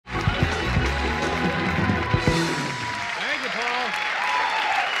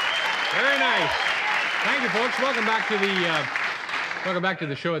nice. Thank you, folks. Welcome back to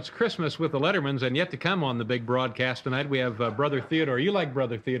the show. It's Christmas with the Lettermans, and yet to come on the big broadcast tonight, we have Brother Theodore. You like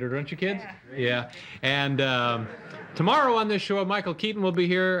Brother Theodore, don't you, kids? Yeah. And tomorrow on this show, Michael Keaton will be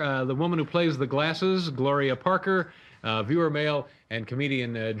here. The woman who plays the glasses, Gloria Parker, viewer mail, and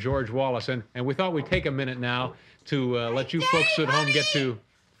comedian George Wallace. And we thought we'd take a minute now to let you folks at home get to...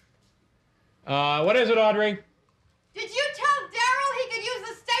 what is it, Audrey? Did you tell Daryl he could use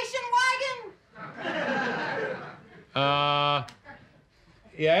the station wagon?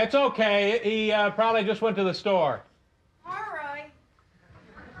 Yeah, it's okay. He probably just went to the store. All right.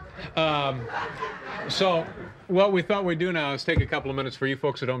 So what we thought we'd do now is take a couple of minutes for you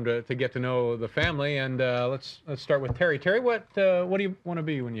folks at home to get to know the family, and let's start with Terry. Terry, what do you want to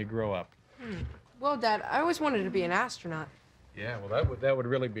be when you grow up? Well, Dad, I always wanted to be an astronaut. Yeah, well, that would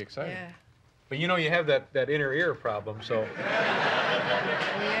really be exciting. Yeah. But you know you have that inner ear problem, so...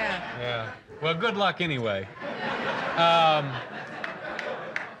 Yeah. Yeah. Well, good luck anyway.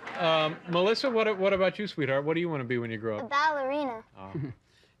 Melissa, what about you, sweetheart? What do you want to be when you grow A up? ballerina. Oh.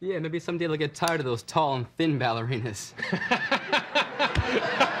 Yeah, maybe someday they'll get tired of those tall and thin ballerinas.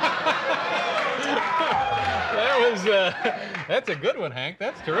 That's a good one, Hank.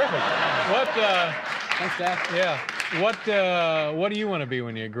 That's terrific. Thanks, Dad. Yeah. What do you want to be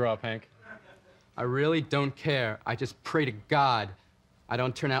when you grow up, Hank? I really don't care. I just pray to God I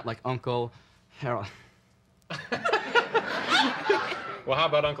don't turn out like Uncle Harold. Well, how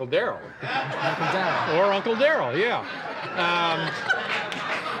about Uncle Daryl? Uncle Daryl. Or Uncle Daryl, yeah.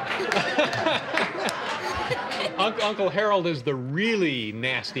 Uncle Harold is the really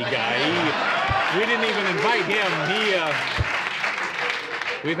nasty guy. We didn't even invite him.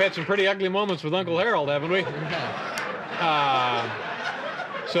 We've had some pretty ugly moments with Uncle Harold, haven't we?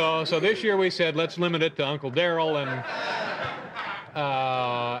 So this year we said let's limit it to Uncle Daryl,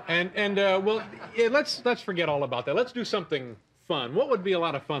 let's forget all about that. Let's do something fun. What would be a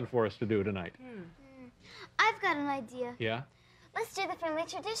lot of fun for us to do tonight? I've got an idea. Yeah. Let's do the family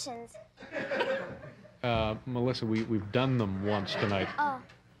traditions. Melissa, we've done them once tonight. Oh.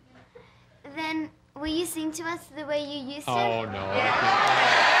 Then will you sing to us the way you used to? Oh no.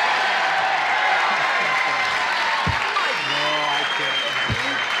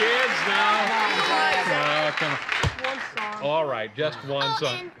 Kids now. Come on. One song. All right, just one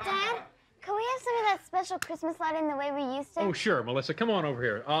song. And Dad, can we have some of that special Christmas lighting the way we used to? Oh sure, Melissa, come on over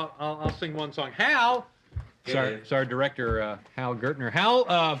here. I'll sing one song. Hal, it's our director Hal Gertner.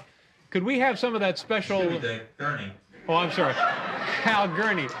 Hal, could we have some of that special? Gurney. Oh, I'm sorry, Hal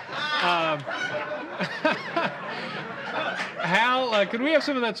Gurney. Hal, could we have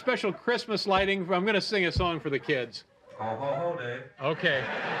some of that special Christmas lighting? I'm going to sing a song for the kids. Ho, ho, ho, Dave. Okay,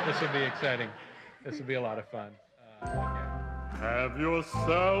 this will be exciting. This will be a lot of fun. Have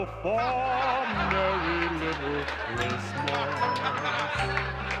yourself a merry little Christmas.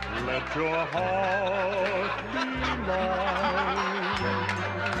 Let your heart be light.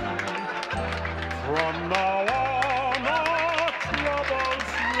 From now on, our troubles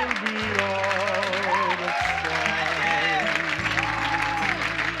will be out of sight.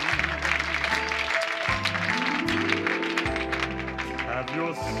 Have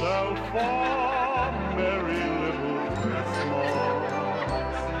yourself a merry little Christmas.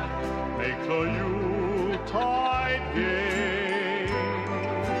 Make the Yuletide gay.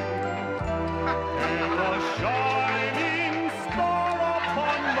 Hang a shining star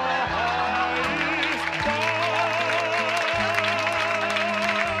upon the highest bough,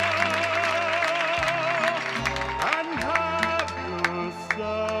 and have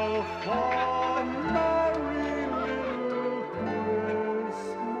yourself a merry little Christmas.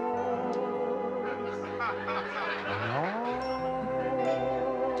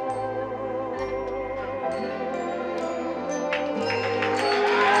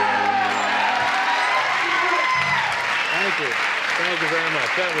 Thank you very much.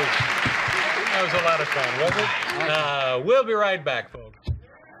 That was a lot of fun, wasn't it? We'll be right back, folks.